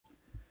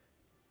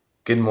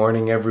Good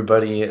morning,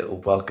 everybody.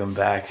 Welcome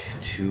back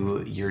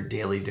to your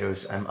daily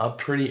dose. I'm up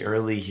pretty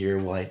early here.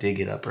 Well, I did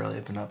get up early.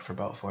 I've been up for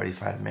about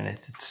 45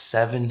 minutes. It's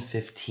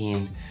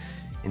 7:15,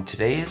 and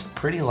today is a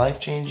pretty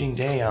life-changing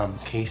day.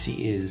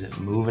 Casey is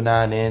moving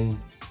on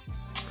in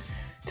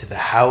to the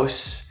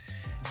house,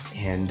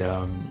 and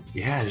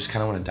yeah, I just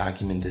kind of want to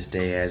document this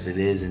day as it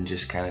is and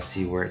just kind of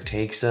see where it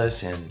takes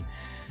us. And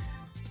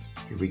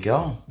here we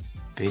go.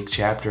 Big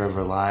chapter of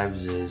our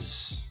lives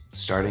is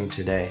starting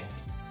today.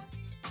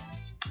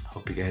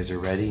 Hope you guys are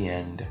ready,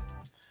 and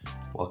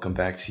welcome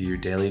back to your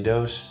daily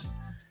dose.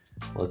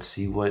 Let's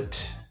see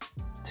what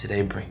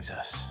today brings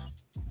us.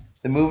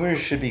 The movers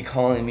should be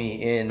calling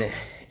me in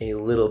a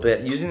little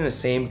bit, using the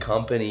same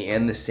company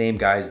and the same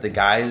guys. The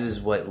guys is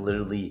what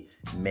literally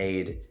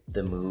made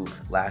the move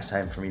last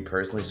time for me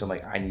personally, so I'm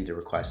like, I need to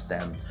request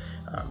them.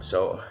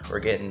 So we're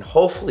getting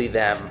hopefully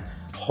them,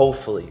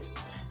 hopefully.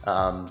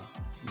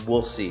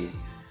 We'll see.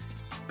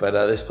 But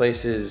this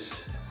place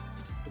is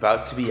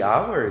about to be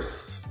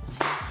ours.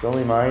 It's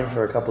only mine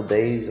for a couple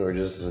days, or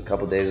just a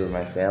couple days with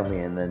my family,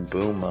 and then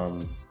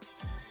boom,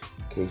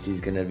 Casey's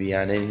gonna be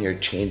on in here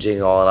changing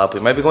it all up. We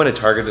might be going to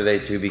Target today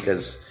too,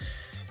 because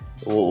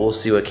we'll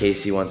see what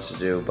Casey wants to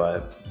do.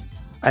 But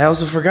I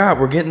also forgot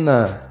we're getting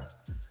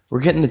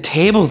the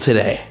table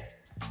today.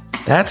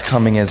 That's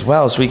coming as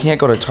well, so we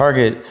can't go to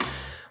Target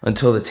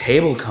until the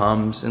table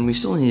comes, and we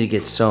still need to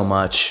get so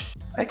much.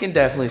 I can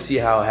definitely see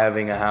how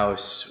having a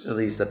house, at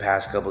least the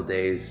past couple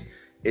days,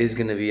 is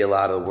gonna be a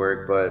lot of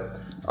work, but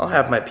I'll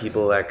have my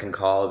people that can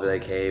call and be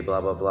like, hey,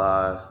 blah, blah,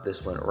 blah,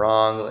 this went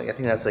wrong. Like, I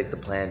think that's like the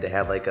plan, to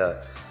have like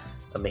a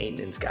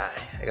maintenance guy.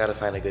 I gotta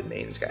find a good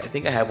maintenance guy. I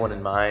think I have one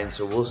in mind,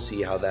 so we'll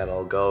see how that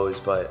all goes,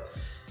 but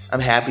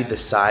I'm happy the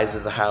size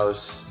of the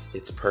house.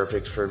 It's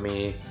perfect for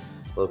me.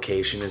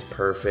 Location is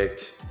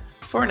perfect.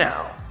 For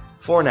now.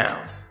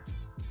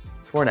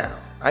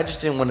 I just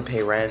didn't want to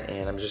pay rent,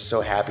 and I'm just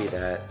so happy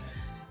that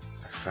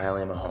I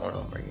finally am a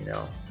homeowner, you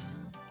know?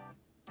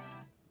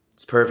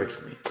 It's perfect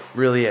for me, it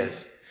really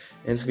is.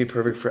 And it's gonna be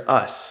perfect for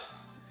us.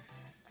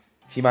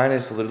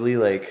 T-minus literally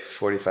like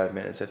 45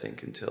 minutes, I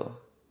think,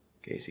 until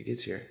Casey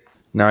gets here.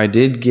 Now, I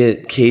did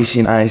get Casey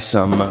and I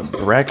some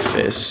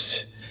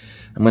breakfast.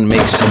 I'm gonna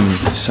make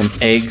some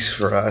eggs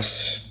for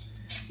us,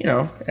 you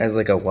know, as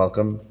like a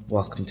welcome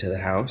to the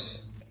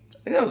house.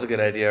 I think that was a good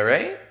idea,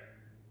 right?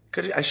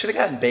 I should have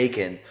gotten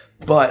bacon,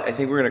 but I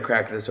think we're gonna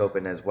crack this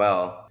open as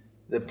well.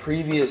 The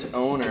previous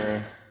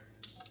owner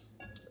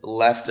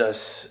left us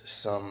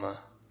some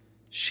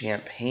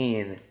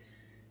champagne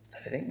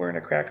that I think we're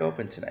gonna crack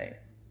open tonight.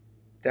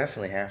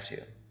 Definitely have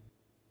to.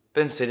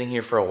 Been sitting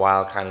here for a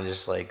while, kind of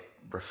just like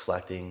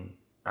reflecting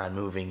on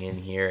moving in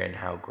here and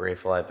how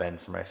grateful I've been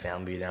for my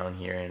family down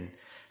here. And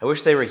I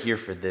wish they were here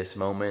for this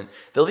moment.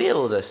 They'll be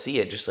able to see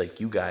it just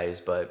like you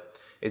guys, but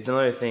it's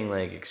another thing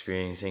like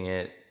experiencing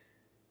it,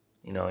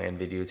 you know, and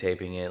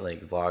videotaping it,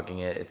 like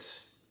vlogging it.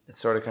 It's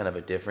sort of kind of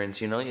a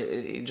difference, you know.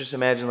 You just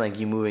imagine like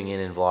you moving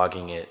in and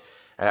vlogging it.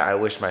 I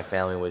wish my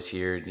family was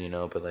here, you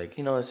know, but like,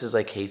 you know, this is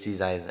like Casey's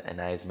a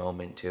nice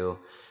moment too.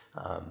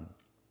 I'm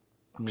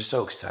just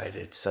so excited.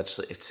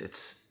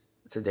 It's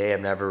a day I've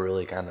never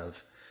really kind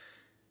of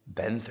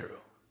been through.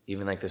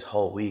 Even like this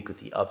whole week with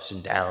the ups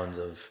and downs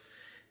of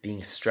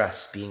being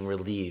stressed, being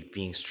relieved,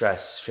 being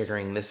stressed,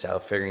 figuring this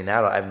out, figuring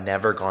that out. I've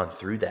never gone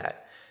through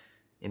that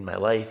in my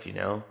life, you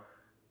know,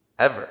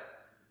 ever.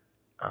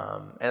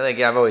 And like,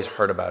 I've always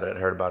heard about it. I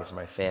heard about it from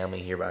my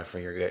family, hear about it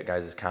from your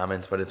guys'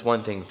 comments, but it's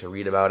one thing to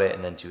read about it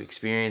and then to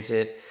experience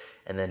it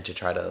and then to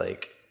try to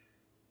like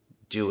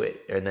do it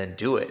and then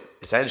do it,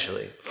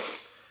 essentially.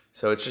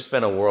 So it's just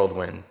been a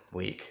whirlwind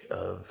week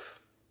of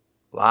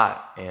a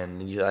lot.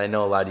 And I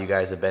know a lot of you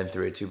guys have been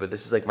through it too, but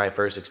this is like my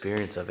first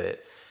experience of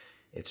it.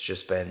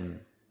 It's been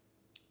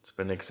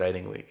an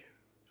exciting week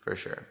for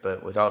sure.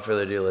 But without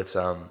further ado, let's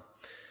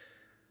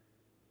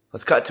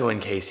cut to when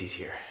Casey's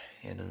here.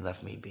 And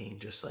enough me being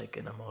just like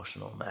an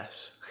emotional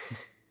mess.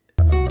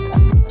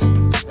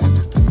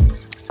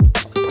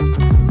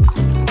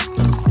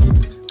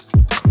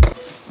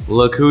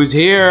 Look who's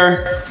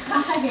here.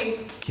 Hi.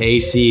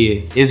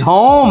 Casey is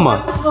home.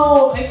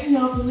 Oh, I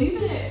cannot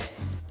believe it.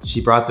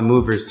 She brought the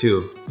movers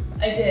too.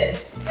 I did.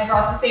 I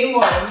brought the same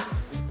ones.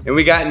 And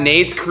we got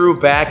Nate's crew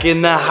back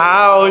in the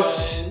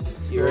house.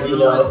 You already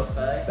know.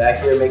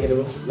 Back here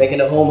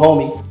making a home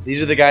homie. These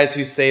are the guys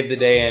who saved the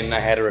day, and I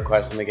had to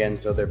request them again,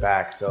 so they're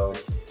back. So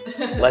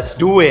let's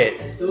do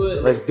it.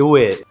 Let's do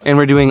it. And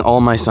we're doing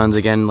all my sons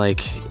again.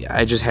 Like,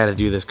 I just had to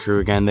do this crew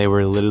again. They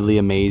were literally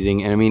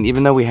amazing. And I mean,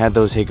 even though we had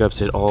those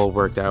hiccups, it all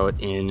worked out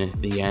in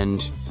the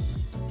end.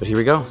 But here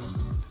we go.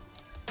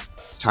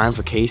 It's time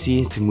for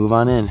Casey to move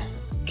on in.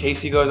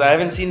 Casey goes, I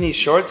haven't seen these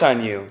shorts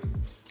on you.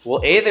 Well,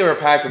 A, they were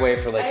packed away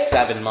for like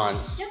 7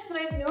 months. Yes,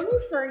 but I've known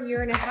you for a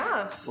year and a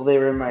half. Well, they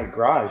were in my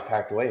garage,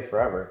 packed away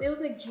forever. They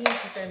look like jeans,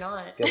 but they're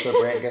not. Guess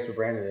what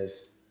brand it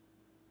is?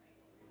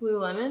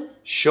 Lululemon?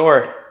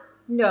 Sure.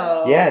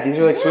 No. Yeah, these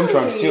are like swim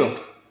trunks too.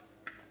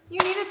 You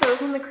needed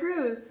those on the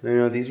cruise.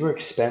 No, these were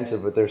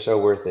expensive, but they're so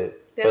worth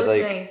it. They but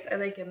look like, nice. I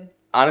like them.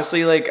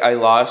 Honestly, like I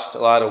lost a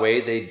lot of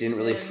weight. They didn't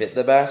really fit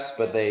the best,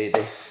 but they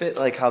fit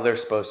like how they're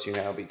supposed to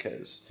now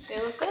because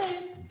They look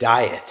good.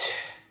 diet.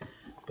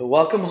 But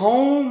welcome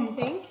home.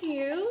 Thank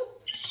you.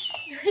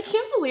 I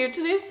can't believe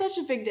today's such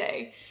a big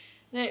day.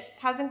 And it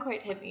hasn't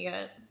quite hit me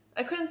yet.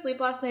 I couldn't sleep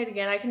last night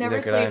again. I can never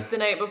sleep the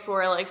night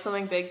before like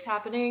something big's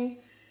happening.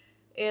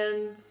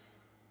 And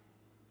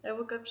I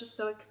woke up just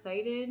so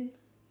excited.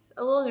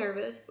 A little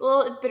nervous.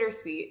 It's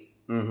bittersweet.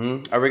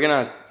 Mm-hmm. Are we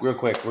gonna, real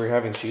quick, we're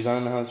having shoes on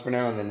in the house for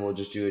now, and then we'll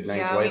just do a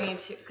nice wipe? Yeah, we need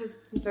to,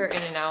 because since they're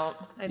in and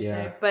out, I'd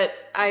say. But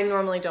I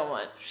normally don't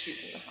want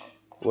shoes in the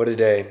house. What a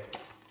day.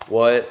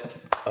 What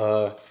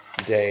a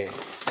day.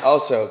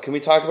 Also, can we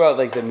talk about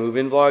like the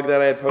move-in vlog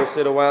that I had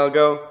posted a while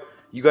ago?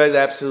 You guys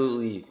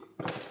absolutely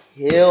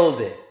killed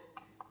it.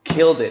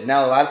 Killed it.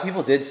 Now, a lot of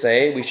people did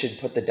say we should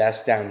put the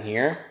desk down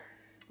here.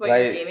 What,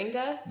 your gaming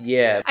desk?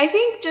 Yeah. I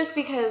think just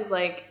because,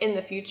 like, in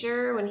the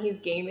future, when he's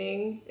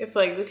gaming, if,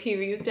 like, the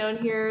TV's down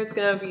here, it's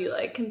gonna be,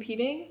 like,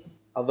 competing.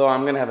 Although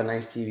I'm gonna have a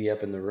nice TV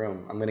up in the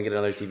room. I'm gonna get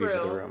another TV for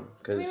the room.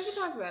 We have to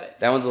talk about it.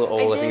 That one's a little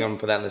old. I think I'm gonna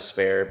put that in the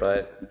spare,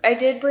 but... I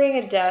did bring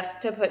a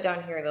desk to put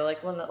down here, though,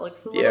 like, one that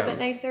looks a little bit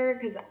nicer,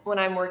 because when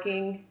I'm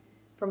working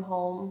from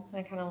home,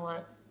 I kind of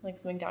want, like,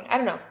 something down. I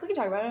don't know. We can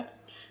talk about it.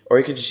 Or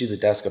you could just use the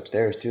desk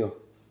upstairs, too.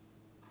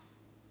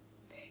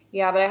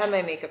 Yeah, but I have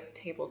my makeup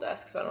table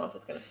desk, so I don't know if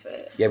it's gonna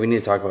fit. Yeah, we need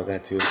to talk about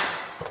that too.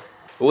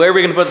 Where are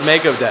we gonna put the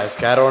makeup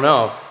desk? I don't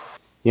know.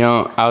 You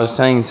know, I was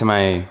saying to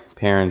my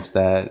parents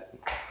that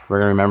we're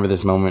gonna remember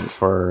this moment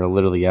for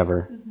literally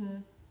ever. Mm-hmm.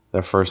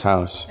 Their first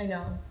house. I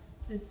know.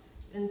 It's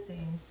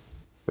insane.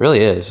 It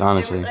really is,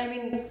 honestly. I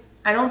mean,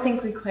 I don't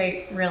think we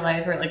quite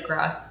realize or like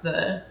grasp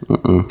the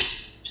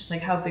just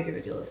like how big of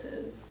a deal this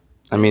is.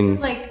 I mean, this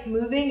is like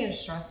moving is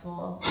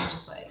stressful and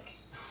just like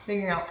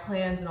figuring out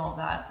plans and all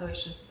that. So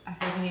it's just, I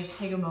feel like we need to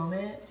take a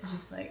moment to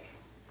just like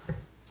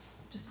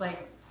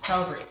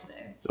celebrate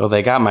today. Well,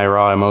 they got my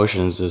raw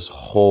emotions this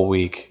whole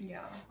week. Yeah.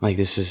 Like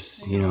this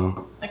is, you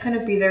know. I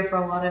couldn't be there for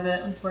a lot of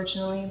it,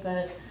 unfortunately,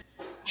 but.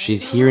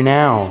 She's here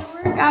now.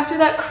 After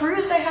that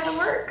cruise, I had to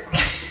work.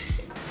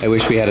 I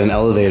wish we had an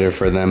elevator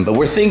for them, but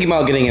we're thinking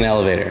about getting an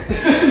elevator.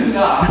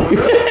 No.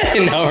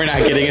 No, we're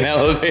not getting an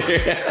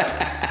elevator.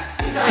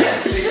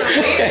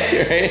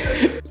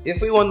 Right? If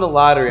we won the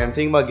lottery, I'm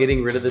thinking about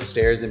getting rid of the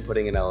stairs and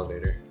putting an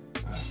elevator.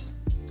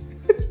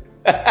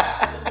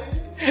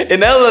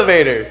 An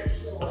elevator!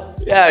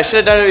 Yeah, I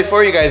should have done it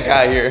before you guys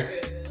got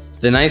here.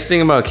 The nice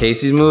thing about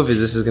Casey's move is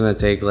this is gonna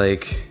take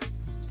like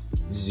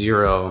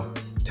 0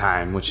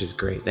 time, which is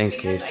great. Thanks,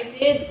 Case.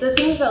 The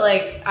things that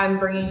like I'm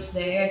bringing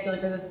today, I feel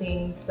like are the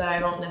things that I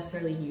don't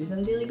necessarily use on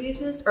a daily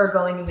basis or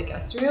going in the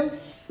guest room.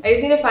 I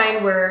just need to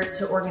find where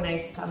to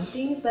organize some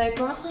things, but I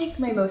brought like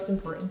my most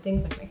important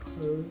things, like my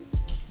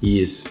clothes.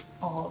 Yes.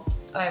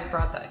 I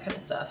brought that kind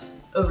of stuff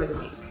over the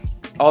week.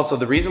 Also,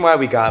 the reason why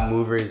we got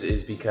movers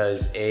is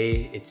because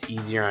A, it's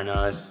easier on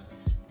us,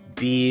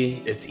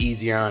 B, it's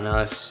easier on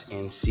us,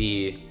 and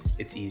C,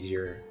 it's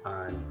easier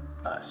on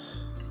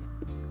us.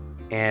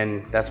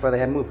 And that's why they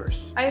had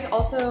movers. I've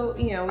also,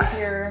 you know, with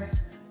your...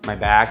 My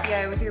back.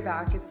 Yeah, with your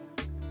back, it's...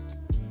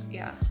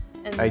 Yeah.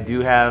 And I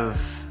do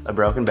have a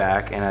broken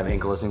back and I have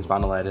ankylosing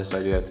spondylitis, so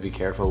I do have to be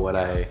careful what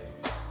I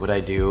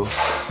do.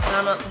 And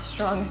I'm not the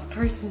strongest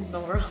person in the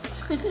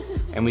world.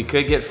 And we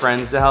could get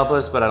friends to help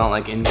us, but I don't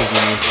like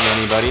inconveniencing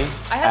anybody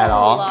at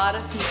all. I had a lot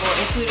of people,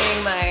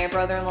 including my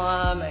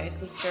brother-in-law, my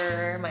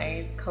sister,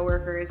 my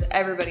coworkers,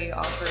 everybody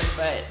offered,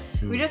 but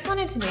we just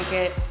wanted to make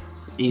it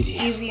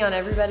easy on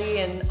everybody.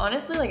 And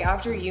honestly, like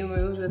after you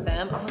moved with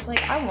them, I was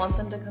like, I want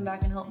them to come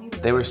back and help me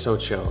with They were so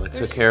chill. I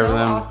took care of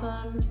them.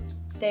 Awesome.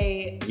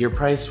 Your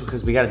price,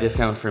 because we got a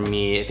discount from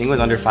me, I think it was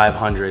under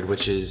 500,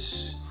 which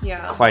is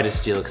quite a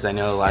steal because I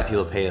know a lot of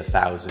people pay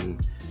 1,000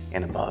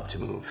 and above to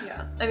move.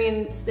 Yeah, I mean,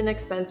 it's an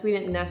expense we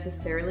didn't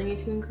necessarily need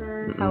to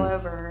incur.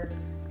 However,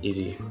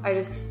 easy.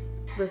 This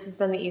has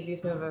been the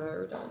easiest move I've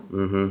ever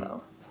done.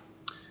 So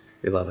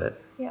we love it.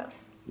 Yeah.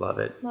 Love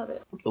it. Love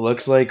it. It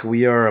looks like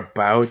we are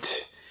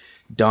about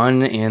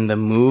done and the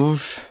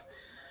move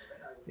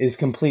is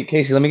complete.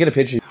 Casey, let me get a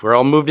picture. We're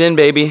all moved in,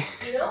 baby.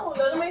 I know,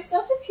 none of my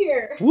stuff is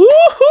here.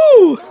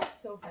 Woohoo! That was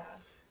so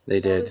fast. They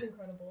did. That was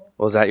incredible.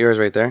 Well, is that yours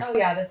right there? Oh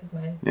yeah, this is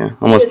mine. Yeah,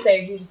 almost. I would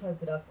say he just has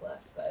the dust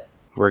left, but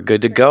we're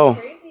good to go.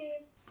 Crazy.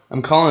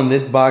 I'm calling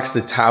this box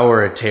the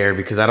Tower of Terror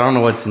because I don't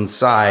know what's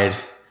inside,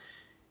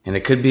 and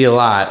it could be a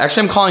lot.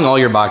 Actually, I'm calling all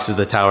your boxes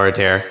the Tower of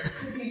Terror.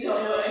 Because you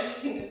don't know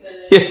anything that's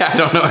in it. Yeah, I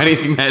don't know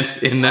anything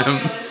that's in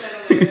them.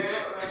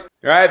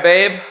 All right,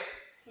 babe.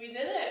 We did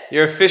it.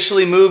 You're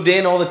officially moved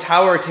in. All the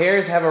Tower of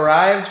Terrors have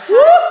arrived.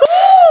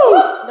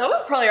 Woohoo! That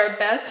was probably our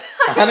best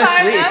Honestly.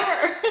 time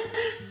ever.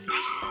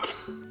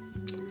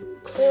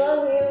 I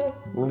love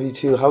you. Love you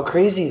too. How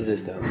crazy is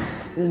this though?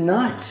 This is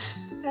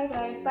nuts.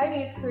 Bye. Bye,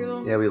 Nate's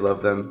crew. Yeah, we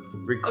love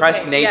them.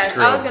 Request Okay, Nate's yes,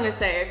 crew. I was gonna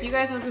say, if you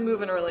guys want to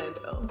move in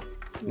Orlando,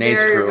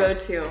 Nate's they're crew. your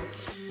go-to.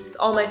 It's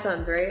all my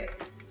sons, right?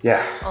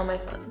 Yeah. All my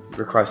sons.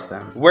 Request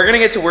them. We're gonna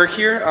get to work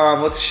here.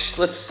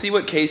 Let's see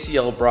what Casey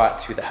brought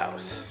to the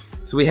house.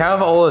 So we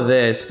have all of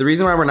this. The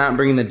reason why we're not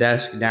bringing the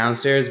desk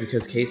downstairs is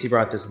because Casey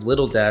brought this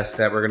little desk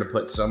that we're gonna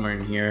put somewhere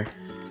in here.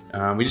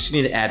 We just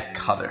need to add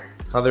color.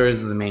 Color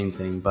is the main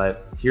thing,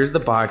 but here's the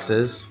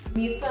boxes.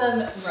 Need some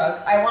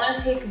rugs. I wanna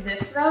take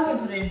this rug and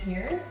put it in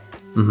here.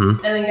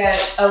 Mm-hmm. And then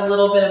get a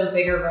little bit of a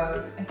bigger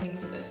rug, I think,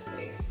 for this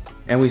space.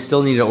 And we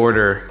still need to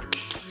order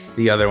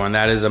the other one.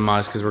 That is a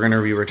must because we're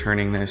gonna be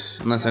returning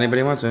this. Unless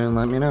anybody wants it,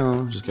 let me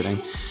know. Just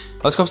kidding.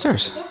 Let's go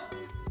upstairs. Yeah.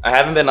 I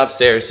haven't been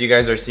upstairs, so you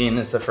guys are seeing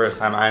this the first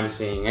time I'm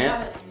seeing it.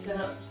 I haven't been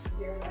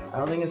upstairs. I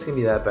don't think it's gonna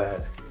be that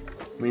bad.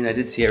 I mean, I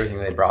did see everything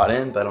they brought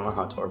in, but I don't know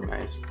how it's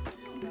organized.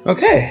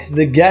 Okay,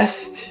 the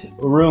guest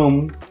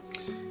room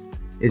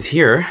is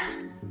here.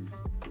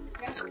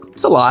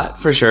 It's a lot,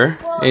 for sure.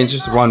 Well, it's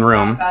just one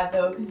room. Not bad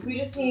though, because we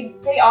just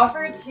need, they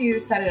offered to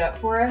set it up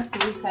for us,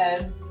 but we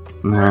said,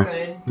 we're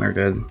good. We're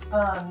good.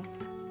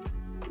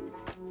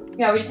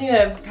 Yeah, we just need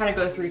to kind of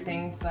go through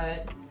things,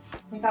 but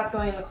I think that's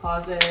going in the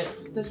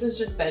closet. This is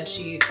just bed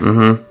sheets.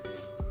 Mm-hmm.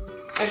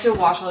 I have to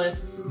wash all this.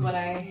 This is what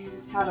I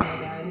had on my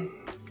bed.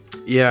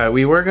 Yeah,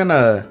 we were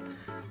gonna...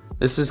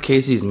 This is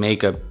Casey's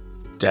makeup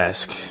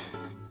desk.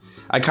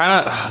 I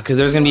kind of... Because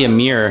there's gonna be a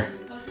mirror.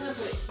 I was gonna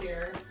put it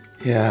here.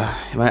 Yeah,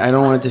 I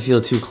don't want it to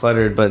feel too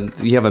cluttered, but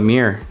you have a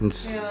mirror.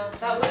 It's Yeah,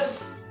 that would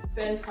have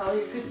been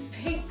probably a good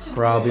space to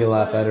probably do it, a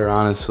lot but better,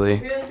 honestly.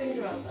 We didn't think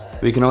about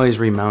that. We can always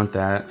remount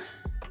that.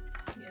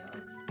 Yeah.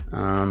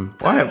 Well,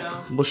 I don't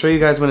know. we'll show you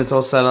guys when it's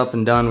all set up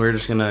and done. We're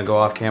just gonna go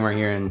off camera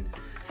here and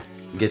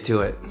get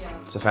to it. Yeah.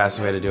 It's the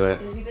fastest way to do it.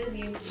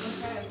 Busy.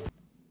 Okay.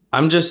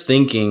 I'm just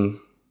thinking,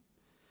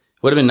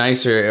 would have been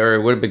nicer, or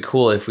it would have been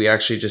cool if we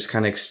actually just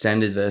kind of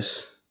extended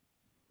this.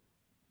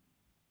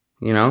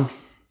 You know?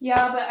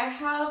 Yeah, but I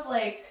have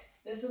like,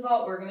 this is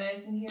all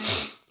organized in here.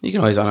 You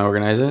can always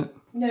unorganize it.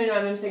 No,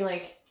 I'm saying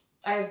like,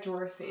 I have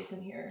drawer space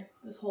in here.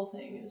 This whole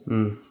thing is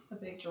a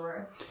big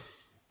drawer.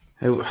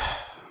 We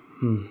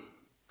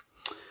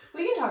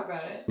can talk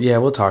about it. Yeah,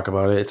 we'll talk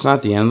about it. It's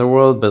not the end of the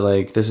world, but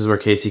like, this is where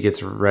Casey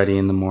gets ready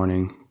in the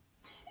morning.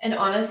 And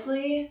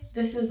honestly,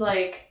 this is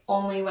like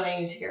only when I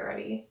need to get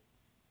ready.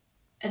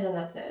 And then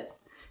that's it.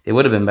 It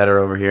would have been better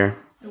over here.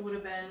 It would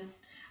have been.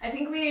 I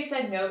think we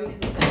said no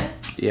because of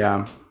this.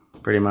 Yeah,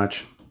 pretty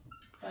much.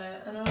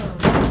 But I don't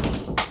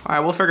know. All right,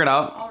 we'll figure it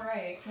out. All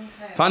right.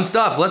 Okay. Fun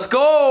stuff. Let's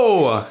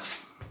go.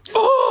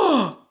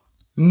 Oh,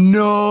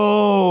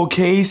 no,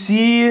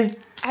 Casey.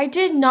 I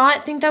did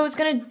not think that was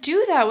going to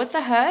do that. What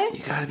the heck?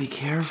 You gotta be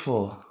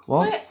careful. Well,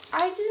 What?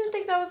 I didn't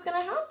think that was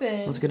going to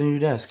happen. let's get a new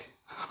desk.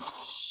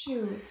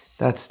 Shoot.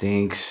 That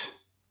stinks.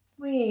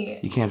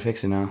 Wait. You can't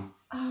fix it now.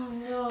 Oh,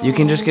 no. You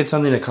can just get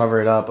something to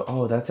cover it up.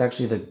 Oh, that's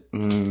actually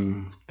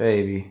the...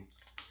 baby.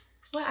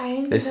 What? I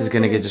didn't This think is that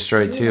gonna was get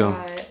destroyed do too.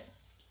 that.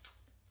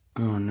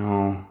 Oh,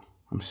 no.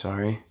 I'm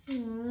sorry.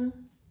 Mm.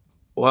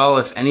 Well,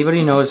 if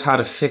anybody knows how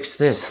to fix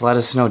this, let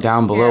us know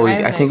down below. Here, I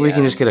have I an think we can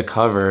idea. just get a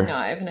cover. No,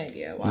 I have an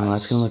idea. Watch. No,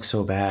 that's gonna look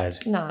so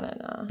bad.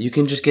 No. You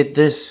can just get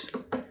this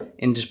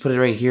and just put it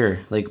right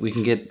here. Like, we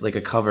can get like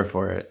a cover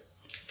for it.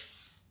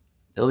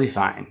 It'll be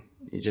fine.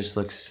 It just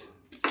looks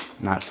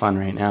not fun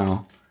right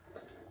now.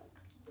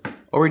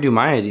 Or we do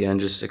my idea and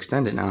just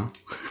extend it now.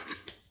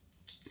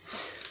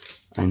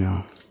 I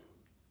know.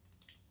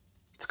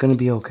 It's gonna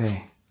be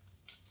okay.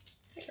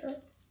 Here.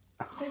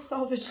 I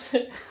salvage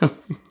this.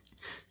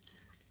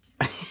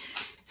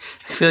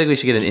 I feel like we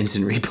should get an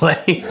instant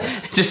replay.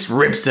 It just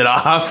rips it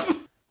off.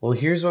 Well,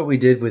 here's what we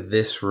did with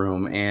this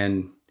room,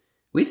 and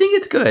we think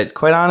it's good.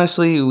 Quite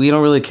honestly, we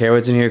don't really care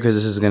what's in here because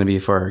this is going to be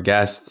for our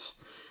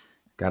guests.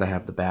 Gotta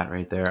have the bat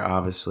right there,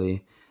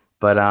 obviously.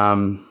 But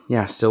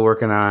yeah, still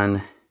working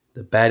on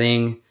the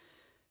bedding.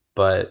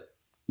 But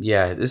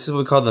yeah, this is what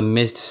we call the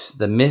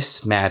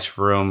mismatch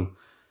room,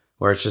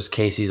 where it's just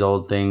Casey's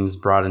old things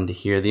brought into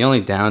here. The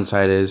only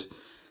downside is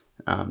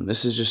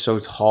this is just so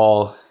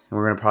tall. And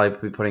we're going to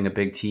probably be putting a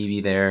big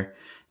TV there.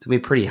 It's going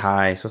to be pretty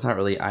high, so it's not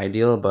really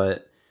ideal,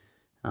 but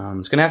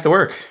it's going to have to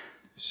work.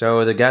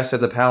 So the guests at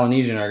the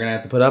Polynesian are going to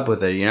have to put up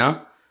with it, you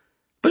know?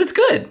 But it's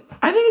good.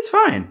 I think it's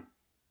fine.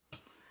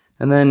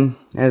 And then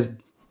as,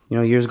 you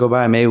know, years go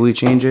by, maybe we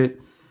change it.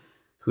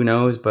 Who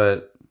knows?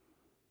 But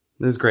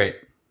this is great.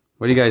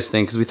 What do you guys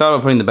think? Because we thought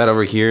about putting the bed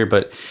over here,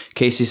 but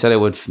Casey said it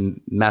would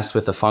mess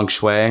with the feng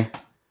shui.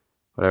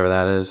 Whatever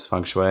that is,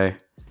 feng shui.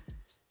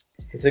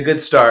 It's a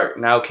good start.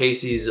 Now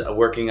Casey's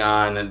working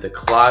on the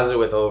closet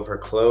with all of her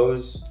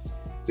clothes.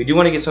 We do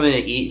want to get something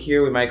to eat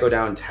here. We might go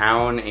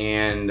downtown,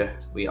 and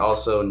we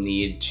also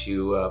need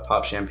to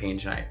pop champagne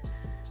tonight.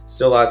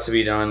 Still lots to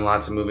be done,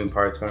 lots of moving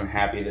parts, but I'm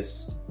happy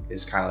this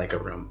is kind of like a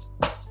room.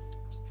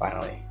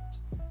 Finally.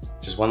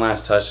 Just one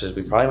last touch is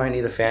we probably might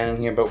need a fan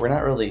in here, but we're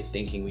not really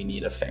thinking we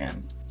need a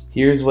fan.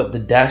 Here's what the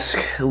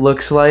desk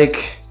looks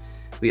like.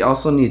 We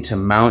also need to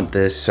mount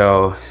this,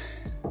 so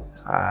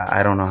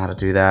I don't know how to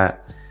do that.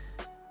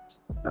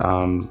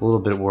 A little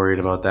bit worried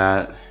about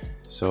that,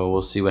 so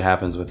we'll see what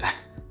happens with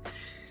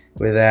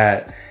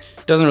that.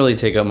 Doesn't really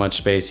take up much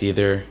space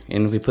either,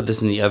 and if we put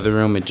this in the other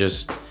room, it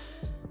just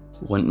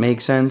wouldn't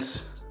make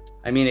sense.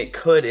 I mean, it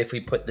could if we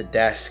put the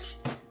desk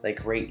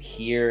like right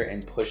here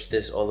and push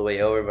this all the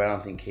way over, but I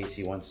don't think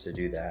Casey wants to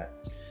do that.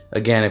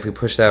 Again, if we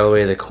push that all the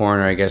way to the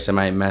corner, I guess it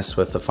might mess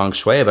with the feng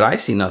shui, but I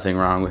see nothing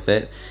wrong with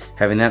it.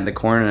 Having that in the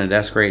corner and a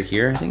desk right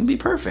here, I think it'd be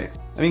perfect.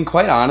 I mean,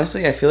 quite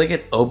honestly, I feel like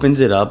it opens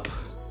it up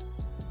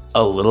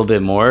a little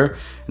bit more,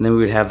 and then we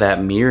would have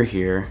that mirror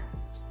here.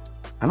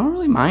 I don't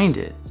really mind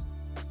it.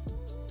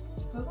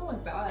 It doesn't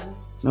look bad.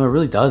 No, it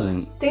really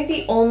doesn't. I think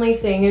the only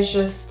thing is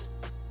just,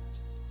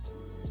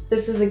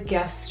 this is a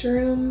guest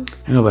room.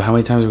 I know, but how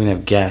many times are we gonna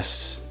have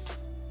guests?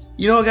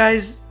 You know what,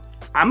 guys?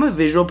 I'm a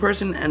visual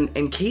person,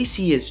 and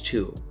Casey is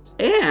too.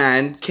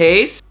 And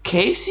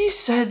Casey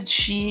said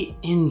she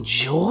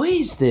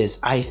enjoys this.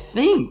 I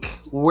think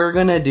we're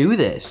gonna do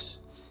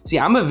this. See,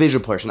 I'm a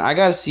visual person. I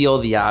gotta see all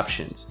the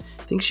options.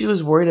 I think she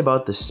was worried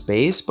about the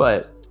space,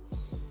 but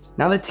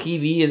now the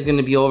TV is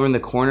gonna be over in the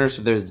corner,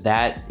 so there's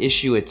that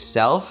issue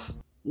itself.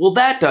 Well,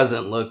 that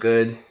doesn't look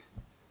good.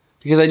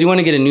 Because I do want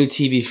to get a new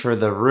TV for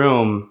the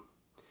room.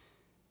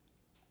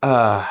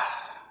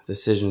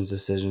 Decisions.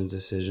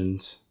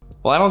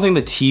 Well, I don't think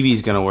the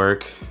TV's gonna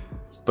work.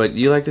 But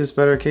you like this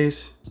better,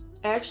 Case?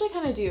 I actually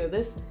kind of do.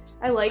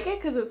 I like it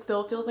because it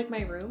still feels like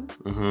my room.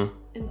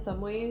 In some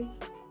ways.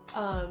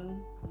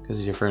 Because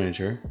it's your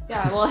furniture.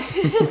 Yeah, well,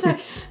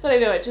 but I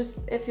know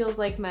it feels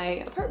like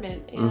my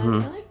apartment,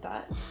 and I like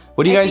that.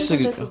 What do you guys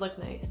think this would look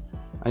nice.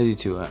 I do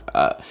too.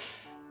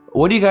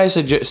 What do you guys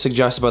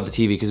suggest about the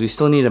TV? Because we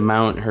still need to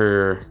mount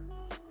her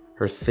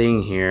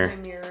thing here. Her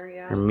mirror,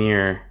 yeah. Her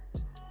mirror.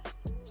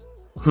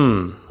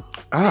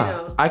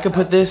 I could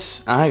put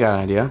this. I got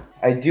an idea.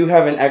 I do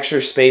have an extra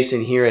space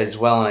in here as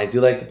well, and I do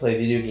like to play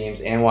video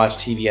games and watch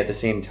TV at the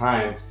same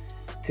time.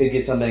 Could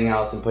get something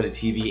else and put a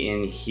TV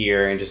in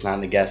here and just not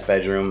in the guest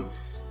bedroom.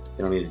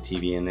 They don't need a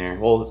TV in there.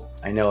 Well,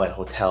 I know at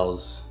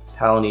hotels,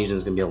 Polynesian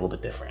is gonna be a little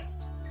bit different.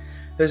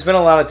 There's been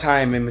a lot of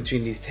time in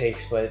between these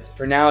takes, but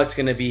for now it's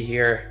gonna be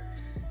here.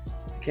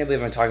 I can't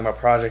believe I'm talking about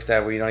projects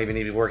that we don't even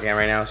need to be working on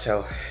right now,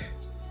 so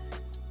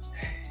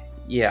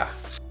yeah.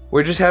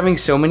 We're just having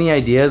so many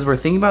ideas. We're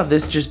thinking about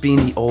this just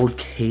being the old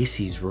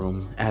Casey's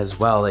room as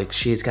well. Like,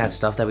 she's got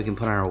stuff that we can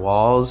put on our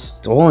walls.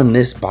 It's all in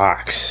this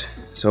box.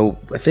 So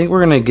I think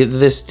we're gonna get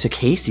this to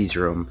Casey's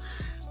room.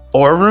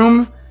 Our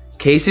room,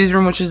 Casey's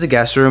room, which is the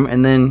guest room,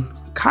 and then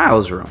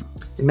Kyle's room.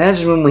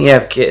 Imagine when we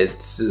have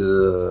kids.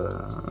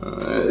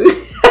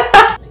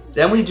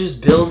 Then we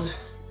just build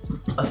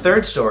a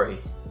third story,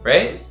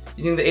 right?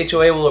 You think the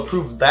HOA will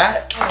approve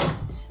that? Oh,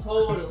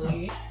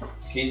 totally.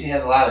 Casey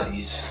has a lot of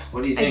these.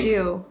 What do you think? I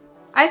do.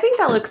 I think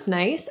that looks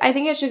nice. I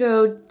think it should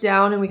go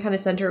down and we kind of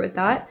center it with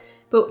that.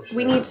 But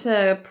we need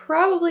to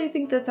probably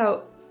think this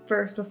out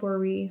first before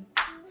we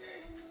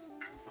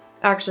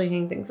actually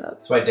hang things up.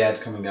 That's why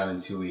Dad's coming down in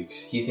 2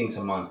 weeks. He thinks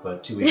a month,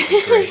 but 2 weeks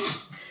is great.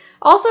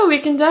 Also, we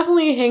can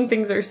definitely hang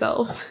things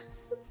ourselves.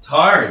 It's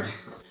hard.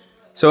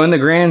 So in the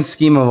grand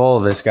scheme of all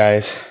of this,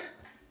 guys,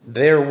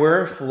 there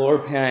were floor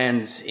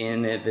plans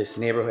in this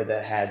neighborhood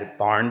that had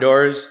barn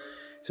doors.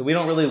 So we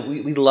don't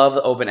really, we love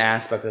the open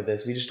aspect of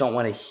this. We just don't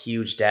want a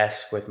huge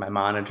desk with my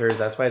monitors.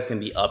 That's why it's gonna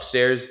be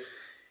upstairs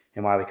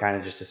and why we kind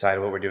of just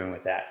decided what we're doing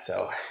with that.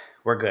 So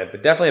we're good,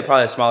 but definitely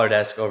probably a smaller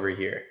desk over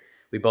here.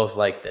 We both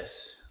like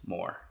this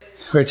more.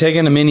 We're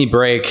taking a mini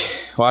break,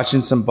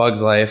 watching some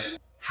Bugs Life.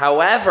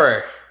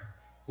 However,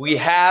 we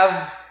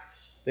have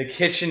the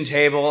kitchen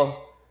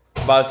table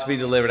about to be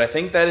delivered. I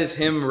think that is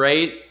him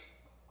right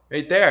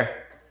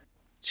there.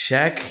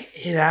 Check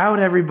it out,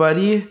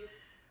 everybody.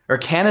 Our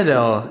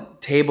Canada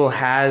table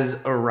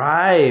has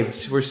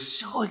arrived. We're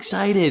so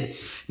excited.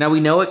 Now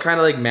we know it kind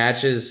of like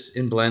matches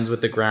and blends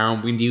with the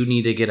ground. We do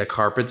need to get a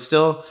carpet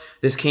still.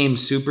 This came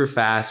super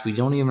fast. We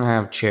don't even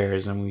have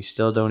chairs and we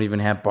still don't even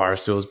have bar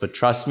stools, but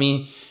trust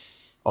me,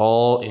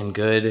 all in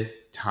good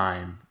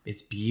time.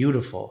 It's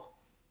beautiful.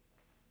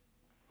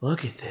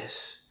 Look at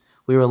this.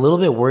 We were a little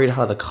bit worried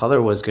how the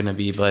color was gonna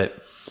be,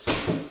 but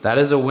that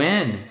is a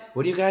win.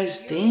 What do you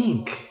guys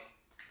think?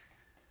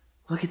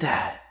 Look at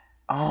that.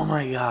 Oh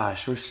my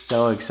gosh, we're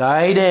so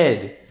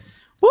excited.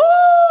 Woo!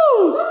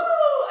 Woo!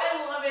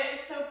 I love it.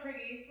 It's so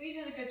pretty. We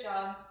did a good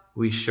job.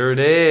 We sure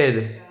did.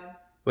 Good job.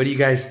 What do you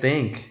guys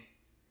think?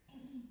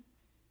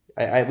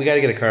 We got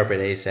to get a carpet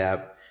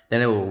ASAP.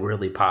 Then it will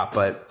really pop.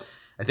 But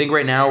I think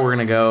right now we're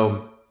going to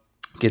go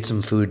get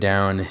some food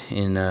down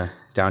in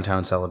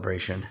downtown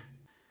Celebration.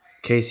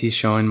 Casey's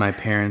showing my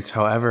parents.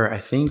 However, I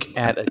think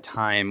at a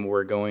time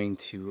we're going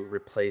to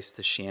replace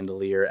the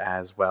chandelier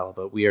as well.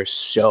 But we are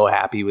so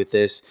happy with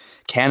this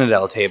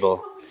Canada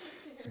table.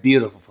 It's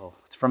beautiful.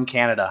 It's from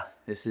Canada.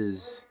 This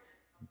is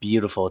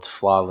beautiful. It's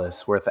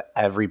flawless. Worth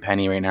every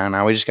penny right now.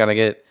 Now we just got to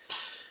get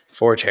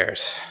 4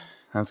 chairs.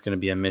 That's going to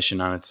be a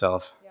mission on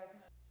itself.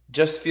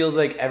 Just feels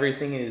like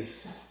everything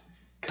is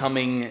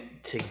coming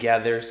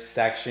together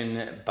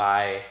section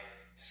by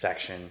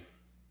section.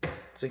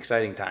 It's an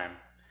exciting time.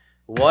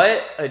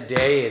 What a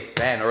day it's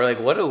been, or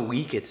like what a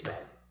week it's been.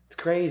 It's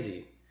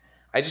crazy.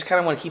 I just kind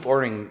of want to keep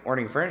ordering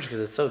furniture because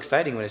it's so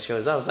exciting when it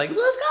shows up. It's like,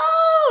 let's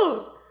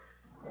go!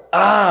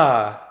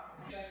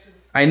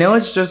 I know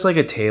it's just like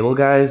a table,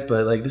 guys,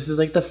 but like this is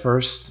like the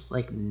first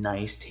like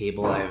nice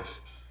table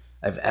I've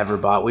I've ever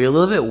bought. We were a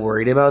little bit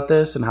worried about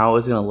this and how it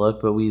was gonna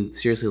look, but we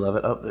seriously love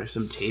it. Oh, there's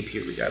some tape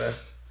here. We gotta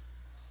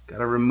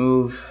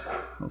remove.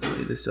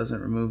 Hopefully this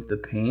doesn't remove the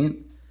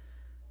paint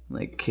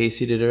like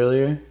Casey did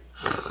earlier.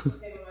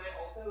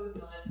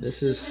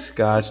 This is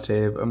Scotch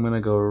tape. I'm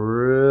gonna go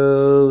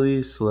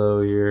really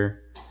slow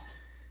here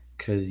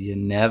because you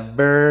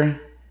never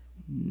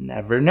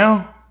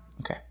know.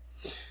 Okay.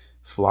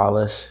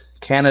 Flawless.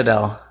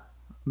 Cannondale.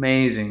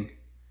 Amazing.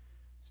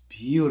 It's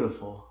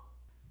beautiful.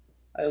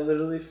 I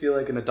literally feel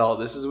like an adult.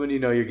 This is when you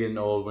know you're getting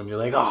old, when you're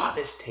like, oh,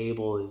 this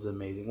table is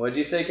amazing. What did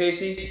you say,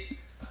 Casey?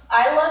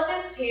 I love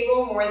this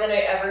table more than I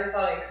ever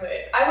thought I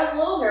could. I was a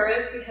little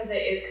nervous because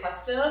it is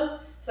custom.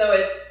 So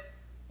it's,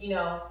 you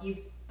know, you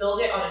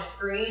build it on a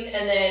screen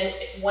and then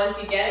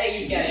once you get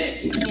it, you get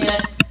it. You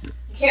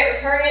can't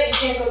return it, you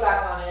can't go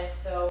back on it.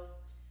 So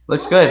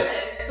looks good.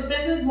 But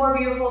this is more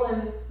beautiful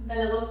than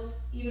it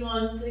looks even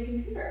on the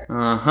computer.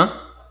 Uh-huh.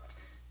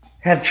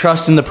 Have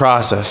trust in the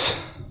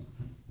process.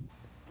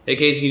 Hey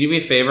Casey, can you do me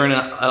a favor and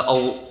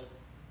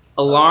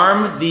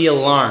alarm the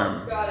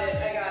alarm? Got it,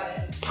 I got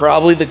it.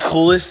 Probably the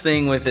coolest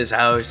thing with this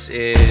house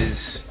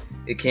is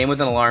it came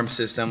with an alarm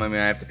system. I mean,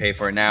 I have to pay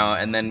for it now.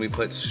 And then we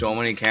put so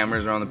many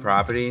cameras around the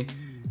property.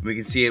 We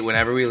can see it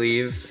whenever we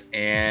leave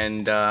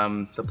and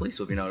the police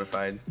will be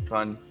notified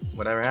upon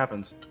whatever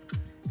happens.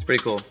 It's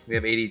pretty cool. We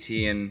have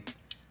ADT and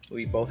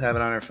we both have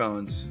it on our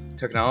phones.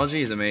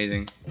 Technology is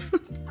amazing.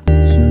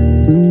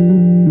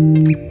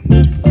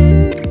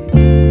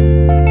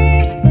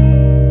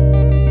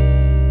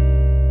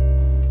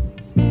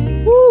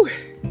 Woo!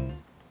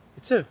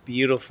 It's a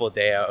beautiful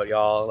day out,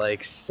 y'all.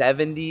 Like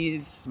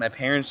 70s. My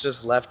parents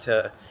just left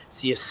to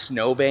see a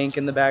snowbank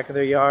in the back of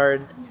their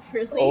yard.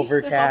 Really?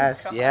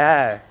 Overcast. Oh,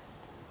 yeah.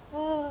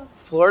 oh.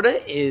 Florida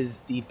is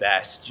the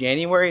best.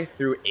 January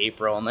through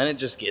April, and then it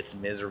just gets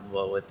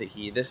miserable with the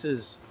heat. This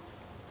is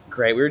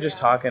great. We were just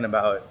talking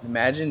about,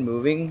 imagine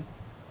moving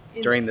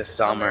during the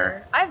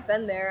summer. I've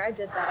been there. I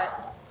did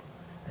that.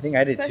 I think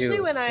I did Especially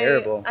too. It's when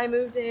terrible. I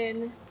moved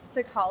in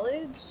to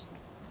college.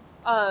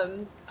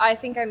 I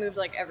think I moved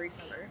like every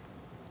summer.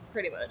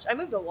 Pretty much. I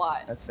moved a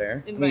lot. That's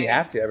fair. In I mean, you my-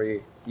 have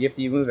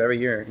to move every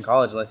year in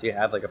college unless you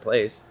have like a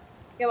place.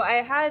 Yeah, well,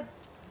 I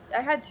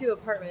had 2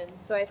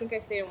 apartments, so I think I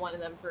stayed in one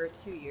of them for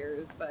 2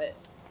 years, but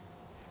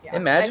yeah.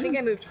 Imagine. I think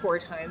I moved 4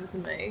 times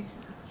in my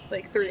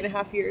like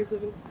 3.5 years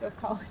of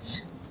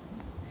college.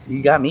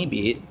 You got me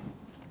beat.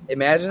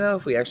 Imagine though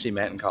if we actually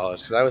met in college,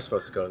 because I was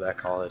supposed to go to that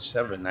college.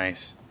 That would have been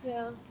nice.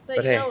 Yeah, but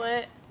But you hey, know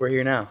what? We're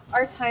here now.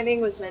 Our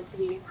timing was meant to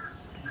be.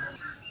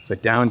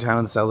 But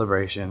downtown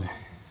celebration.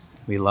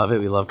 We love it.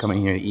 We love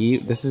coming here to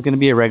eat. This is going to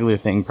be a regular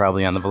thing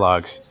probably on the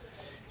vlogs.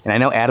 And I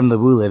know Adam the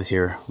Woo lives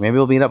here. Maybe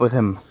we'll meet up with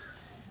him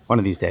one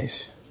of these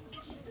days.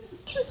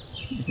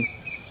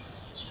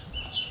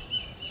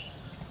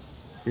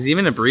 There's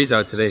even a breeze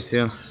out today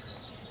too.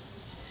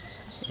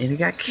 And we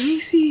got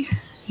Casey.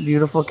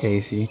 Beautiful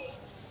Casey.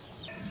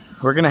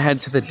 We're going to head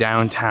to the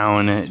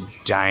downtown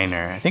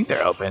diner. I think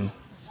they're open.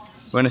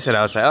 We're going to sit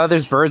outside. Oh,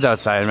 there's birds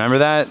outside. Remember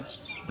that?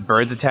 The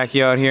birds attack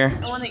you out here?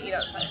 I want to eat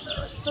outside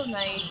though. It's so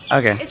nice.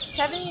 Okay. It's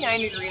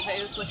 79 degrees. I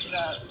just looked it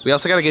up. We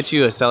also got to get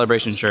you a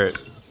celebration shirt.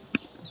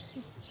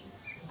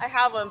 I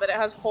have one, but it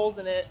has holes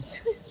in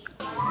it.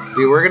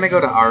 We were going to go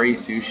to Ari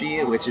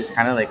Sushi, which is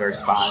kind of like our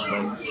spot, but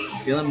I'm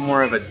feeling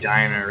more of a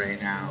diner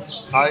right now.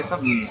 Probably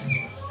something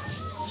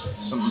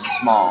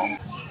small.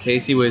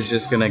 Casey was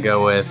just going to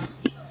go with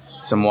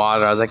some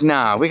water. I was like,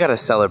 nah, we got to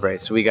celebrate.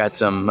 So we got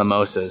some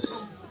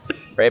mimosas.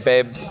 Right,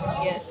 babe?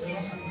 Yes.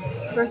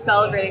 We're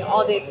celebrating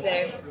all day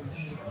today.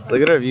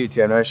 Look at our view,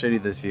 too. I know I showed you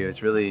this view.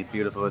 It's really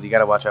beautiful. You got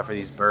to watch out for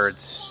these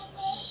birds.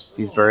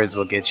 These birds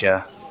will get you.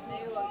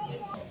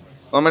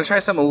 Well, I'm going to try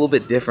something a little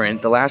bit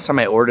different. The last time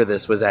I ordered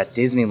this was at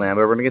Disneyland, but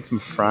we're going to get some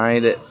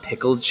fried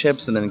pickled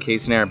chips, and then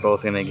Casey and I are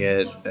both going to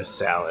get a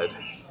salad.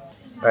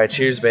 All right,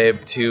 cheers,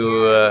 babe,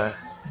 to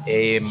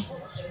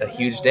a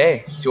huge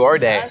day, to our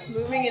day. Us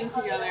moving in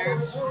together.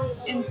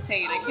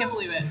 Insane. I can't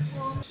believe it.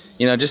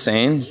 You know, just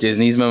saying,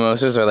 Disney's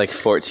mimosas are like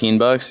 14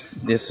 bucks.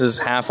 This is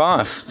half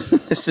off.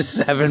 This is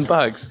 $7.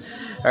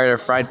 All right, our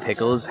fried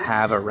pickles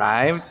have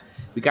arrived.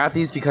 We got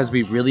these because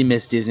we really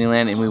miss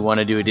Disneyland and we want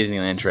to do a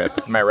Disneyland trip.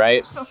 Am I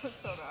right? Oh, it's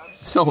so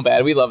bad. So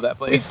bad. We love that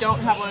place. We don't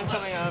have one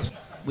coming up.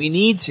 We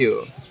need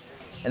to.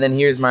 And then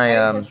here's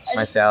my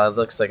my salad.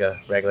 Looks like a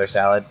regular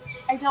salad.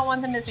 I don't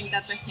want them to think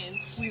that's a hint.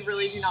 We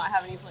really do not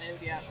have any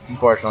plans yet.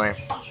 Unfortunately.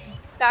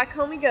 Back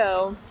home we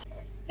go.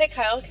 Hey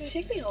Kyle, can you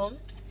take me home?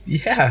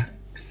 Yeah.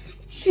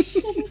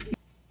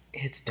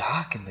 It's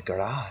dark in the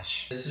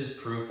garage. This is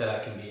proof that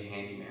I can be a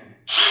handyman.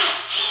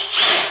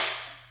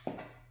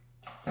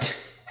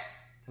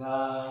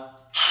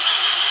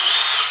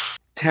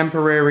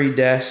 Temporary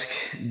desk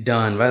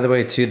done. By the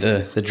way, too,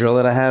 the drill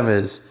that I have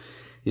is,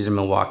 these are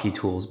Milwaukee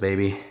tools,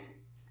 baby.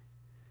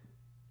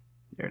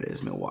 There it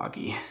is,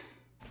 Milwaukee.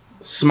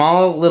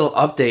 Small little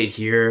update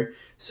here.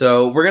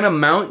 So we're gonna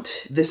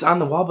mount this on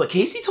the wall, but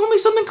Casey told me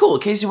something cool.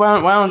 Casey, why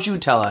don't you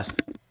tell us?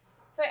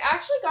 So I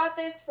actually got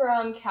this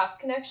from Cast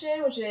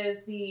Connection, which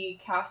is the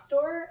cast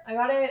store. I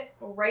got it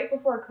right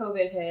before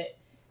COVID hit.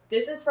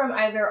 This is from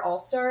either All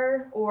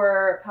Star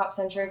or Pop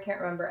Century. I can't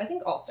remember. I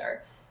think All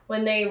Star.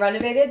 When they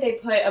renovated, they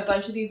put a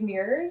bunch of these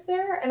mirrors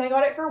there, and I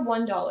got it for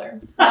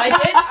 $1.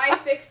 I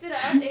fixed it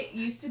up. It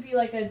used to be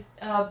like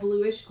a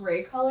bluish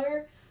gray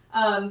color,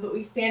 but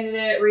we sanded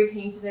it,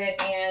 repainted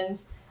it,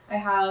 and I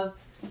have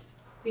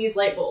these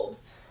light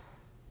bulbs.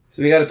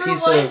 So we got a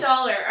piece of... For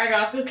 $1, I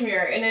got this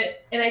mirror,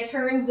 and I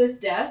turned this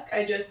desk.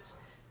 I just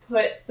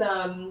put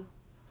some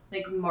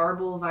like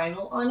marble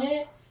vinyl on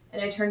it,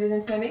 and I turned it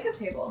into my makeup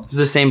table. This is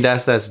the same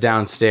desk that's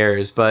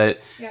downstairs,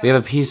 but we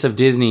have a piece of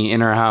Disney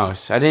in our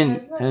house. I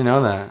didn't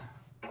know that.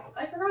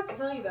 I forgot to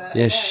tell you that.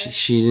 Yeah,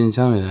 she didn't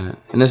tell me that.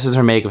 And this is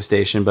her makeup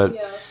station, but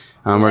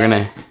we're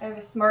gonna... I have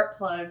a smart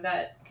plug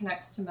that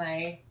connects to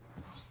my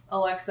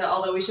Alexa,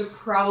 although we should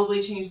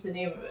probably change the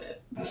name of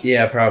it.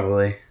 Yeah,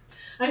 probably.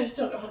 I just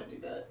don't know how to do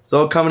that. It's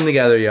all coming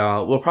together,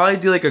 y'all. We'll probably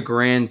do like a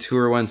grand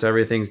tour once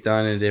everything's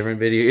done in a different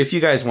video, if you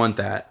guys want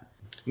that.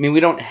 I mean,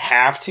 we don't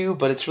have to,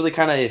 but it's really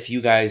kind of if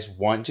you guys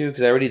want to,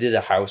 because I already did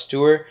a house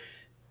tour,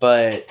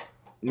 but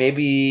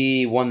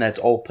maybe one that's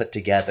all put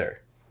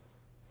together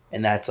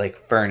and that's like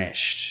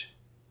furnished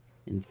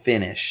and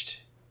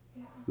finished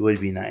would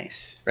be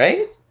nice,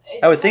 right?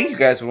 I would think you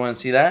guys would want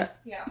to see that.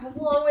 Yeah, it has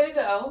a long way to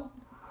go,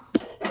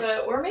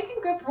 but we're making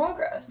good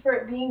progress for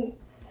it being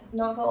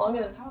not that long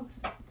in this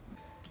house.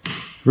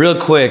 Real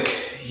quick,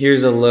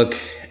 here's a look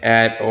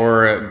at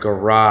our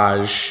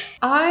garage.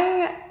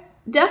 I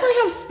definitely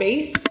have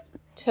space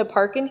to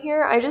park in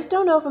here. I just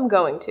don't know if I'm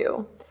going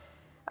to.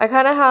 I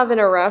kind of have an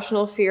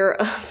irrational fear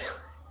of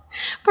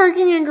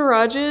parking in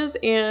garages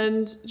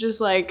and just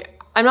like,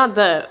 I'm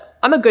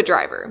a good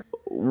driver.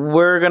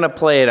 We're gonna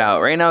play it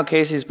out. Right now,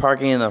 Casey's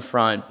parking in the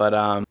front,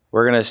 but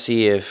we're gonna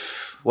see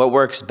what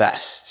works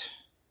best.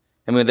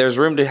 I mean, there's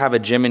room to have a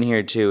gym in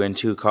here too, and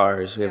 2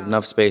 cars. We have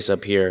enough space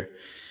up here.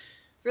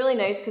 It's really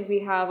nice because we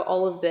have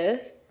all of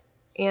this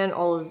and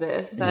all of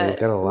this that we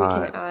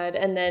can add.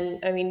 And then,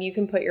 I mean, you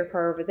can put your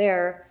car over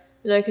there,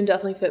 and I can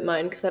definitely fit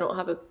mine because I don't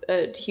have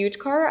a huge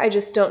car. I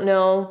just don't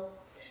know.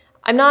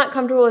 I'm not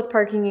comfortable with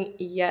parking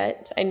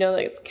yet. I know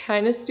that it's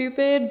kind of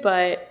stupid,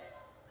 but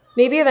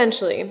maybe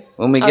eventually.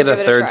 When we get a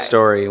third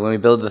story, when we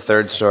build the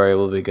 3rd story,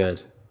 we'll be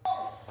good.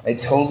 I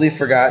totally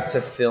forgot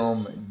to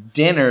film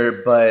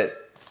dinner,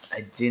 but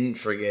I didn't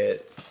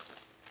forget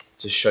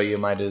to show you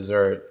my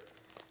dessert.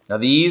 Now,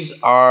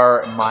 these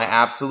are my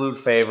absolute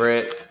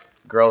favorite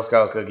Girl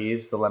Scout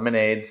cookies, the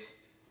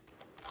lemonades.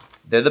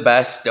 They're the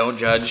best, don't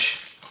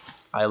judge.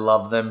 I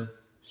love them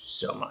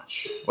so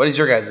much. What is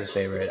your guys'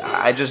 favorite?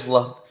 I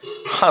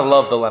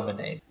love the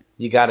lemonade.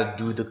 You gotta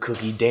do the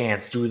cookie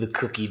dance,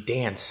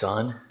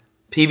 son.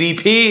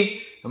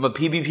 PvP, I'm a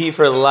PvP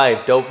for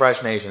life, Dope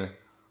Fresh Nation.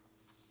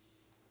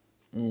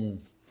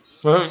 That's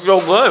so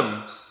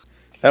good.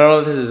 I don't know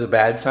if this is a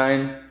bad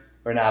sign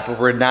or not, but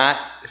we're not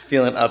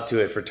feeling up to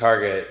it for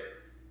Target.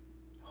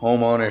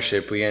 Home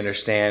ownership, we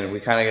understand. We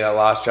kind of got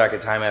lost track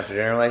of time after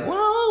dinner. Like,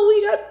 well,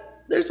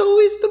 there's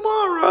always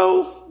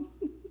tomorrow.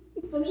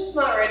 I'm just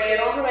not ready. I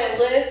don't have my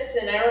list,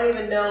 and I don't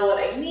even know what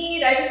I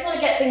need. I just want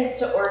to get things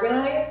to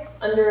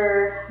organize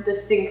under the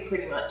sink,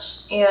 pretty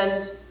much.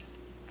 And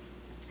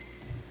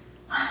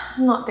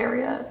I'm not there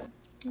yet.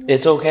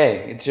 It's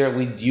okay.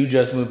 You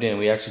just moved in.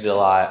 We actually did a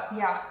lot.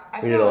 Yeah,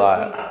 we did a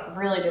lot. We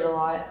really did a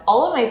lot.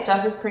 All of my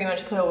stuff is pretty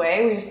much put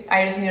away.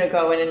 I just need to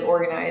go in and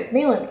organize,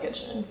 mainly in the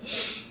kitchen.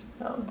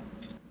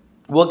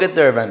 We'll get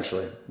there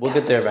eventually.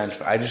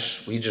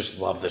 We just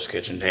love this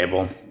kitchen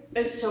table.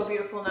 It's so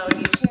beautiful now. We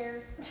need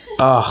chairs.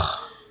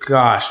 Oh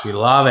gosh, we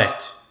love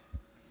it.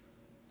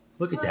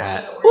 Look at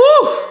that.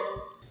 Woo!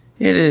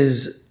 It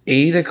is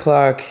 8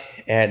 o'clock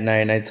at night,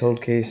 and I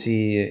told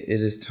Casey it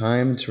is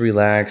time to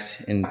relax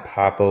and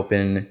pop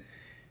open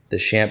the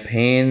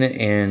champagne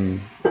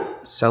and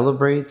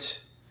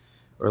celebrate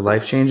our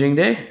life-changing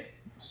day.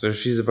 So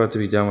she's about to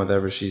be done with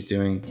whatever she's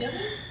doing.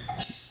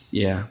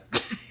 Yeah.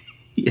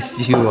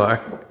 Yes, you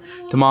are.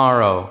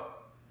 Tomorrow.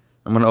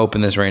 I'm gonna open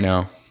this right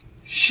now.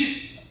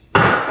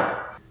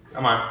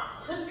 Come on.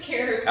 I'm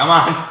scared. Come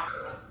on.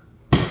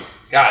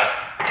 Got it.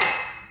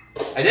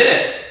 I did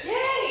it.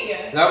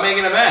 Yay! Without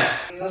making a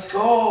mess. Let's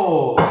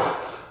go.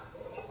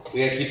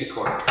 We gotta keep the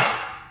cork.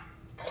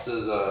 This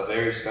is a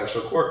very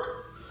special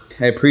cork.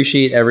 I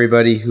appreciate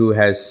everybody who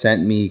has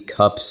sent me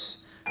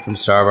cups from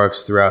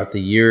Starbucks throughout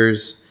the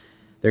years.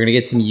 They're gonna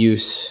get some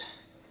use.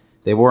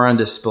 They were on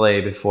display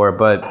before,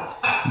 but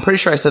I'm pretty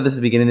sure I said this at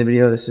the beginning of the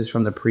video. This is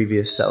from the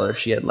previous seller.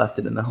 She had left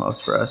it in the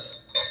house for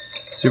us.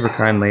 Super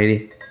kind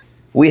lady.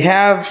 We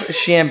have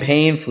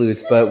champagne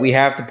flutes, but we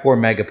have to pour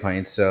mega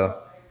pints, so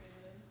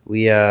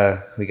we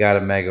got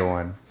a mega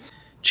one.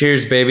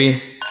 Cheers,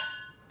 baby.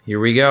 Here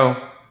we go.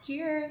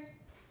 Cheers.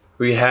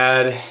 We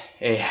had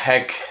a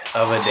heck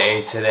of a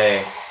day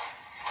today.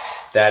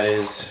 That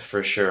is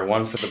for sure.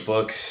 One for the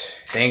books.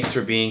 Thanks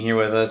for being here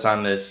with us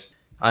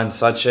on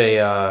such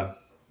a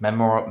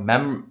memorable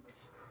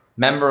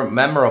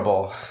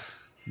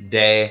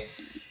day.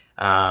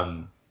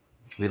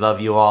 We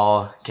love you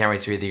all. Can't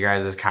wait to read you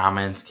guys'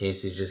 comments.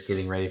 Casey's just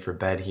getting ready for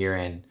bed here,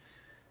 and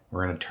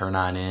we're gonna turn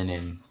on in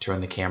and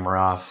turn the camera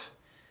off.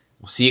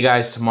 we'll see you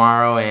guys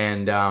tomorrow,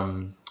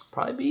 and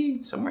probably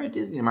be somewhere at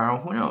Disney tomorrow.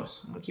 Who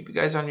knows? I'm going to keep you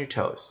guys on your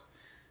toes.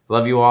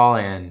 Love you all,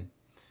 and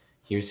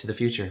here's to the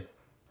future,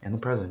 and the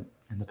present,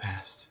 and the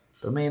past.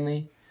 But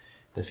mainly,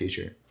 the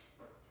future.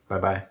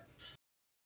 Bye-bye.